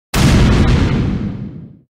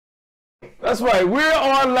That's right. We're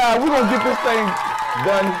on live. We're going to get this thing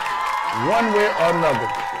done one way or another.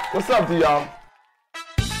 What's up to y'all?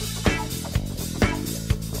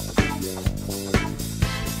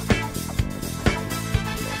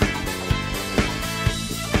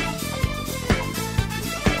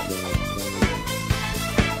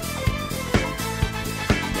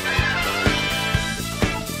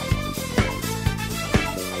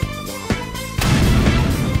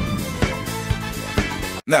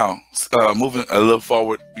 Now, moving a little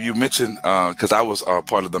forward, you mentioned, because I was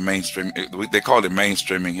part of the mainstream, they call it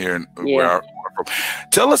mainstreaming here where I'm from.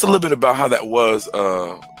 Tell us a little bit about how that was,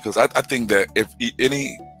 because I think that if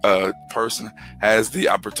any person has the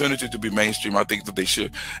opportunity to be mainstream, I think that they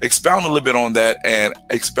should expound a little bit on that and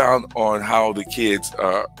expound on how the kids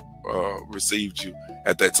received you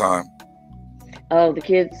at that time. Oh, the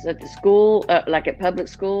kids at the school, like at public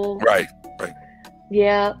school? Right, right.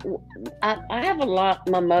 Yeah, I have a lot.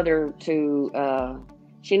 My mother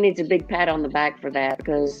she needs a big pat on the back for that,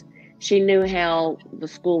 because she knew how the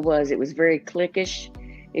school was. It was very cliquish.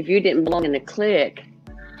 If you didn't belong in a clique,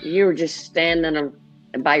 you were just standing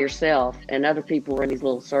by yourself, and other people were in these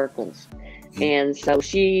little circles. Mm-hmm. And so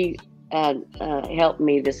she helped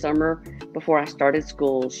me this summer before I started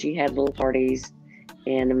school. She had little parties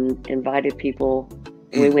and invited people.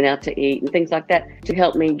 We went out to eat and things like that to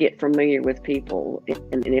help me get familiar with people.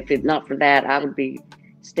 And if it's not for that, I would be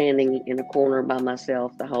standing in a corner by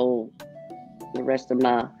myself the rest of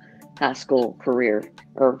my high school career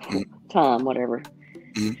or time, whatever.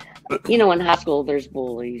 You know, in high school, there's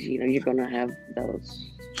bullies. You know, you're going to have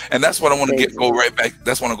those. And that's what I want to go right back.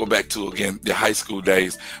 That's what I want to go back to again, your high school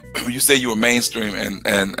days. You say you were mainstream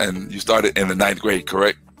and you started in the 9th grade,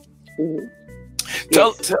 correct?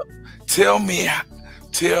 Yes.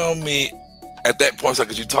 Tell me at that point,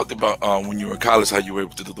 because you talked about when you were in college, how you were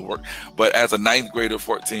able to do the work. But as a 9th grader,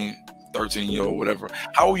 14, 13-year-old, whatever,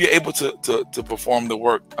 how were you able to perform the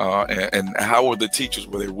work? And how were the teachers?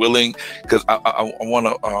 Were they willing? Because I want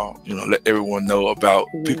to let everyone know about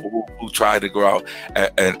people who try to go out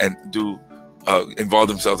and do involve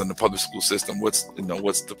themselves in the public school system. What's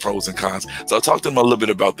the pros and cons? So I'll talk to them a little bit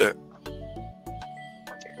about that.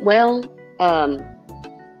 Well,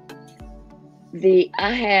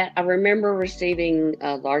 I remember receiving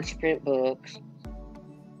large print books,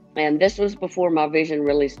 and this was before my vision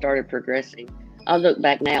really started progressing. I look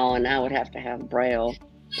back now and I would have to have Braille,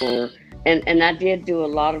 and I did do a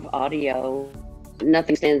lot of audio.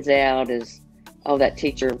 Nothing stands out as, oh, that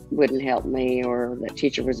teacher wouldn't help me or that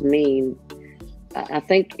teacher was mean. I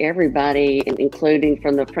think everybody, including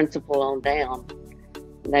from the principal on down,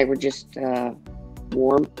 they were just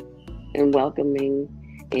warm and welcoming.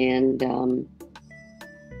 And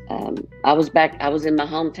I was in my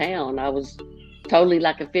hometown. I was totally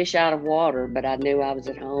like a fish out of water, but I knew I was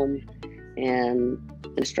at home, and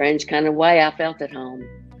in a strange kind of way, I felt at home.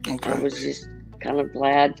 Okay. I was just kind of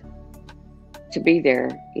glad to be there.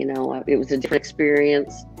 You know, it was a different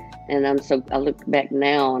experience, and I look back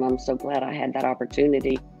now and I'm so glad I had that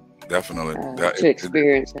opportunity. Definitely. To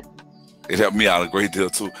experience it. It helped me out a great deal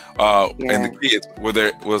too. And the kids,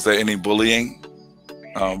 was there any bullying?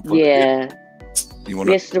 Yeah.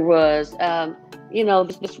 Yes, there was. You know,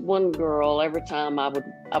 this one girl, every time I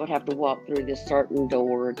would have to walk through this certain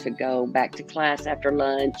door to go back to class after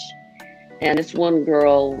lunch. And this one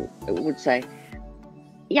girl would say,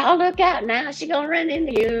 "Y'all look out now, she gonna run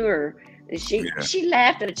into you." Or she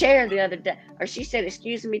laughed at a chair the other day, or she said,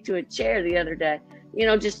 "Excuse me," to a chair the other day. You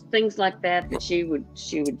know, just things like that she would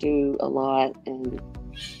do a lot. And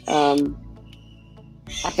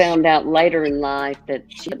I found out later in life that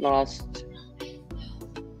she had lost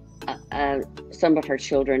some of her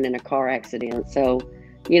children in a car accident. So,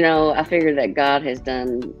 you know, I figure that God has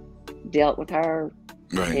dealt with her,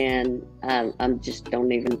 right. And I'm just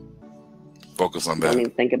don't even focus on that. Don't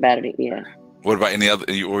even think about it. Yeah. What about any other?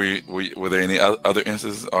 Were there any other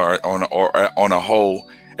instances, or on a whole,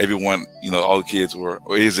 everyone, all the kids were,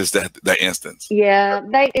 or is this that instance? Yeah,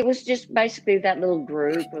 it was just basically that little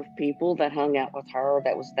group of people that hung out with her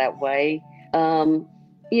that was that way.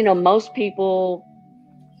 Most people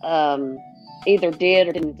either did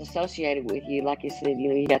or didn't associate it with you. Like you said,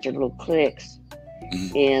 you got your little cliques.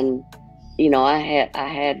 And I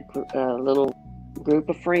had a little group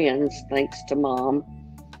of friends, thanks to Mom,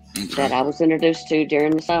 that I was introduced to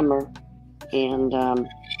during the summer, and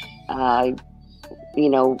I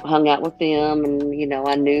hung out with them, and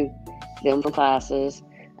I knew them from classes.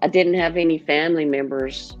 I didn't have any family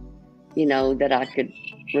members that I could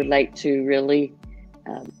relate to really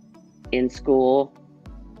in school.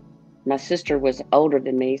 My sister was older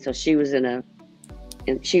than me, so she was in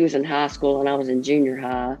high school and I was in junior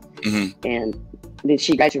high. And then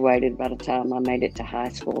she graduated by the time I made it to high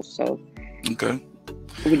school. So Okay.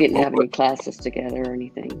 we didn't have any classes together or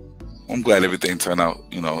anything. I'm glad everything turned out,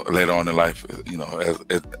 later on in life,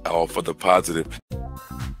 as all for the positive.